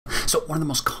So one of the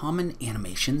most common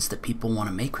animations that people want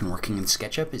to make when working in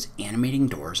SketchUp is animating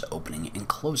doors opening and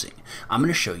closing. I'm going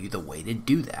to show you the way to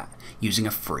do that using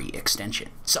a free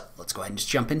extension. So let's go ahead and just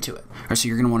jump into it. All right, so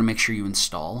you're going to want to make sure you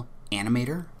install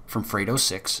Animator from Fredo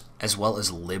 6 as well as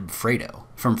libfredo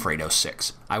from Fredo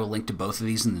 6. I will link to both of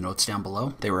these in the notes down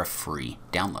below. They were a free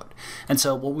download. And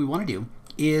so what we want to do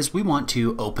is we want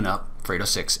to open up Fredo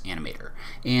 6 Animator,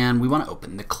 and we want to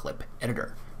open the clip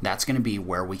editor. That's going to be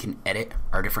where we can edit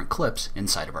our different clips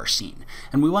inside of our scene.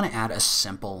 And we want to add a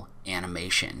simple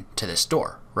animation to this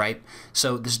door, right?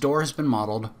 So this door has been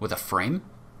modeled with a frame.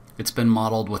 It's been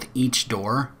modeled with each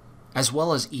door, as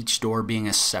well as each door being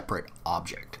a separate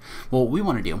object. Well, what we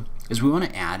want to do is we want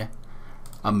to add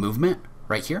a movement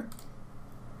right here.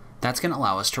 That's going to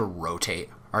allow us to rotate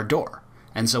our door.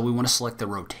 And so we want to select the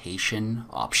rotation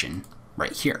option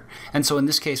right here. And so in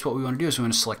this case, what we want to do is we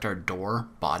want to select our door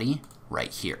body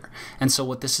right here. And so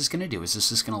what this is going to do is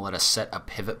this is going to let us set a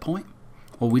pivot point.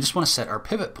 Well, we just want to set our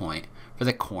pivot point for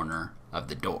the corner of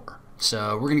the door.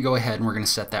 So we're going to go ahead and we're going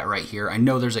to set that right here. I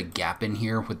know there's a gap in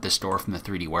here with this door from the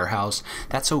 3D warehouse.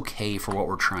 That's okay for what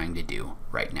we're trying to do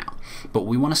right now. But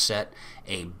we want to set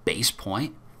a base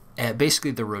point at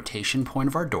basically the rotation point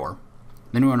of our door.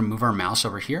 Then we want to move our mouse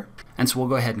over here. And so we'll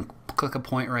go ahead and click a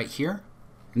point right here.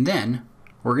 And then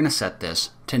we're going to set this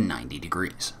to 90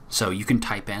 degrees. So you can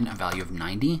type in a value of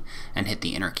 90 and hit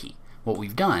the enter key. What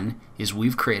we've done is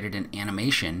we've created an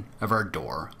animation of our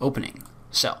door opening.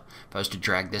 So if I was to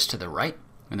drag this to the right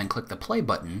and then click the play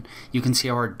button, you can see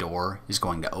how our door is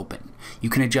going to open.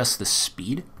 You can adjust the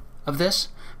speed of this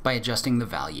by adjusting the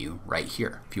value right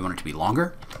here. If you want it to be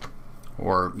longer,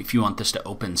 or if you want this to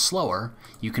open slower,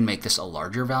 you can make this a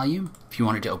larger value. If you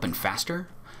want it to open faster,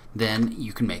 then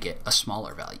you can make it a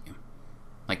smaller value,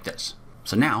 like this.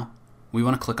 So now we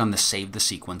want to click on the Save the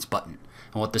Sequence button.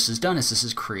 And what this has done is this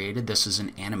has created this as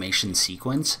an animation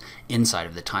sequence inside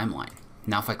of the timeline.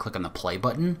 Now if I click on the play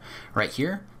button right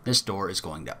here, this door is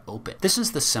going to open. This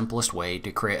is the simplest way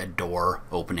to create a door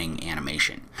opening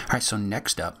animation. All right, so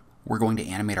next up, we're going to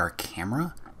animate our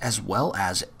camera as well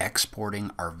as exporting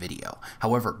our video.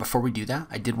 However, before we do that,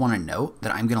 I did want to note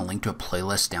that I'm going to link to a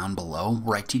playlist down below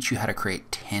where I teach you how to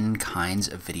create 10 kinds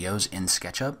of videos in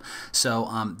SketchUp.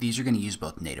 So these are going to use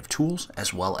both native tools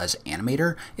as well as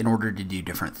Animator in order to do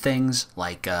different things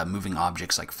like moving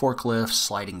objects like forklifts,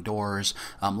 sliding doors,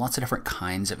 lots of different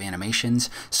kinds of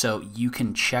animations. So you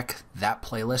can check that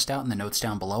playlist out in the notes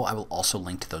down below. I will also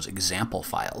link to those example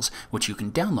files, which you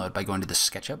can download by going to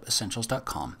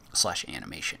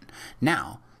TheSketchUpEssentials.com/animation.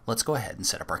 Now, let's go ahead and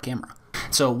set up our camera.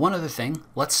 So one other thing,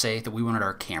 let's say that we wanted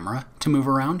our camera to move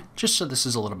around, just so this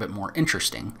is a little bit more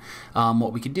interesting.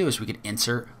 What we could do is we could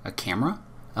insert a camera.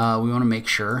 We want to make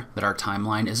sure that our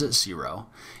timeline is at 0.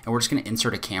 And we're just going to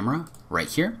insert a camera right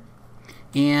here.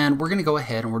 And we're going to go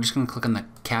ahead and we're just going to click on the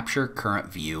Capture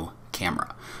Current View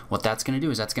Camera. What that's going to do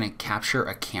is that's going to capture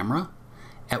a camera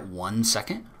at 1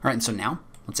 second. All right, and so now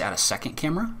let's add a second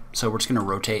camera. So we're just going to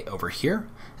rotate over here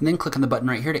and then click on the button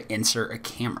right here to insert a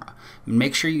camera.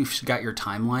 Make sure you've got your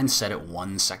timeline set at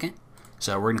 1 second.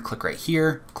 So we're going to click right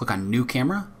here, click on New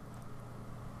Camera.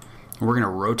 And we're going to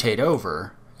rotate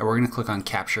over and we're going to click on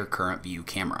Capture Current View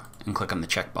Camera and click on the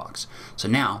checkbox. So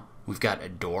now we've got a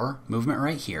door movement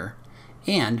right here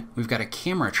and we've got a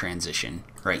camera transition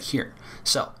right here.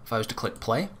 So if I was to click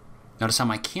play, notice how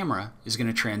my camera is going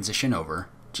to transition over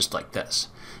just like this.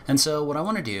 And so what I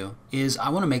want to do is I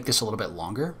want to make this a little bit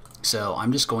longer. So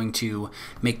I'm just going to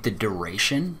make the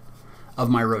duration of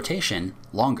my rotation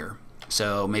longer.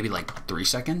 So maybe like 3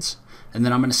 seconds. And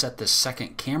then I'm going to set this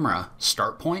second camera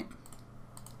start point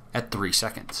at 3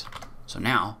 seconds. So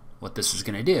now what this is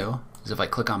going to do is if I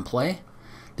click on play,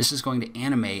 this is going to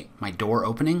animate my door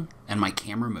opening and my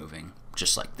camera moving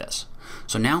just like this.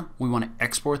 So now we want to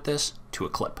export this to a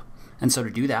clip. And so to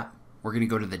do that, we're going to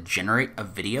go to the Generate a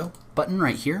Video button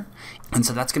right here. And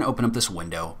so that's going to open up this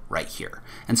window right here.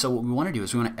 And so what we want to do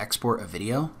is we want to export a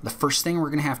video. The first thing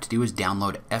we're going to have to do is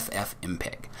download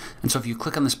FFmpeg. And so if you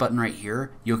click on this button right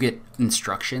here, you'll get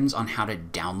instructions on how to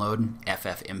download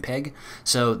FFmpeg.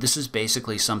 So this is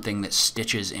basically something that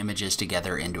stitches images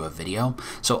together into a video.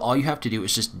 So all you have to do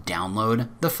is just download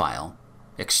the file,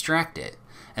 extract it,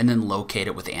 and then locate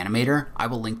it with Animator. I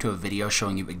will link to a video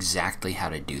showing you exactly how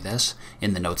to do this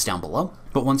in the notes down below.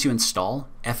 But once you install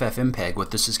FFmpeg,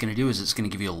 what this is going to do is it's going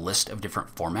to give you a list of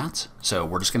different formats. So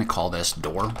we're just going to call this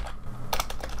door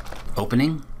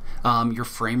opening. Your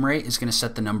frame rate is going to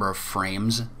set the number of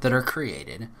frames that are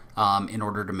created in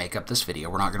order to make up this video.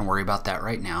 We're not going to worry about that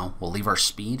right now. We'll leave our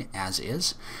speed as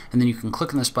is. And then you can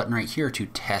click on this button right here to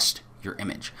test your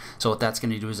image. So what that's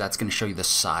going to do is that's going to show you the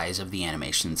size of the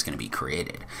animation that's going to be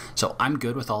created. So I'm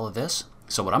good with all of this.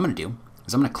 So what I'm going to do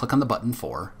is I'm going to click on the button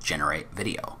for Generate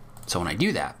Video. So when I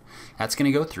do that, that's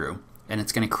going to go through and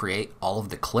it's going to create all of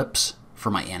the clips for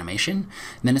my animation,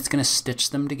 and then it's going to stitch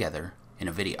them together in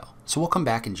a video. So we'll come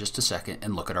back in just a second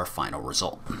and look at our final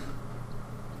result.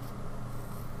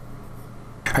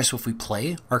 All right, so if we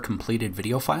play our completed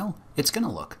video file, it's going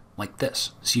to look like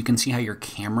this. So you can see how your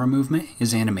camera movement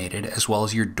is animated as well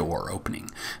as your door opening.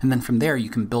 And then from there, you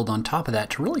can build on top of that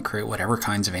to really create whatever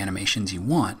kinds of animations you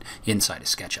want inside of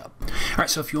SketchUp. All right,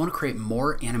 so if you want to create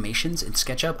more animations in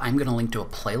SketchUp, I'm going to link to a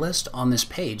playlist on this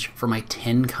page for my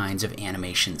 10 kinds of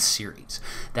animation series.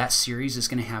 That series is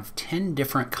going to have 10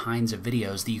 different kinds of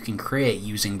videos that you can create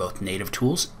using both native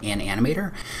tools and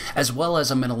Animator, as well as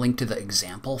I'm going to link to the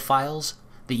example files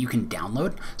that you can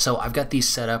download. So I've got these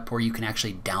set up where you can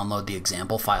actually download the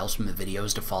example files from the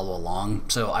videos to follow along.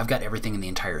 So I've got everything in the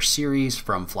entire series,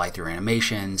 from fly-through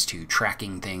animations to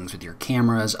tracking things with your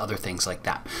cameras, other things like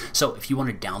that. So if you want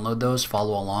to download those,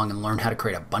 follow along, and learn how to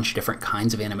create a bunch of different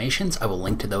kinds of animations, I will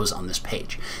link to those on this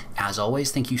page. As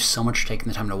always, thank you so much for taking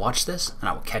the time to watch this, and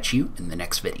I will catch you in the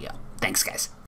next video. Thanks, guys.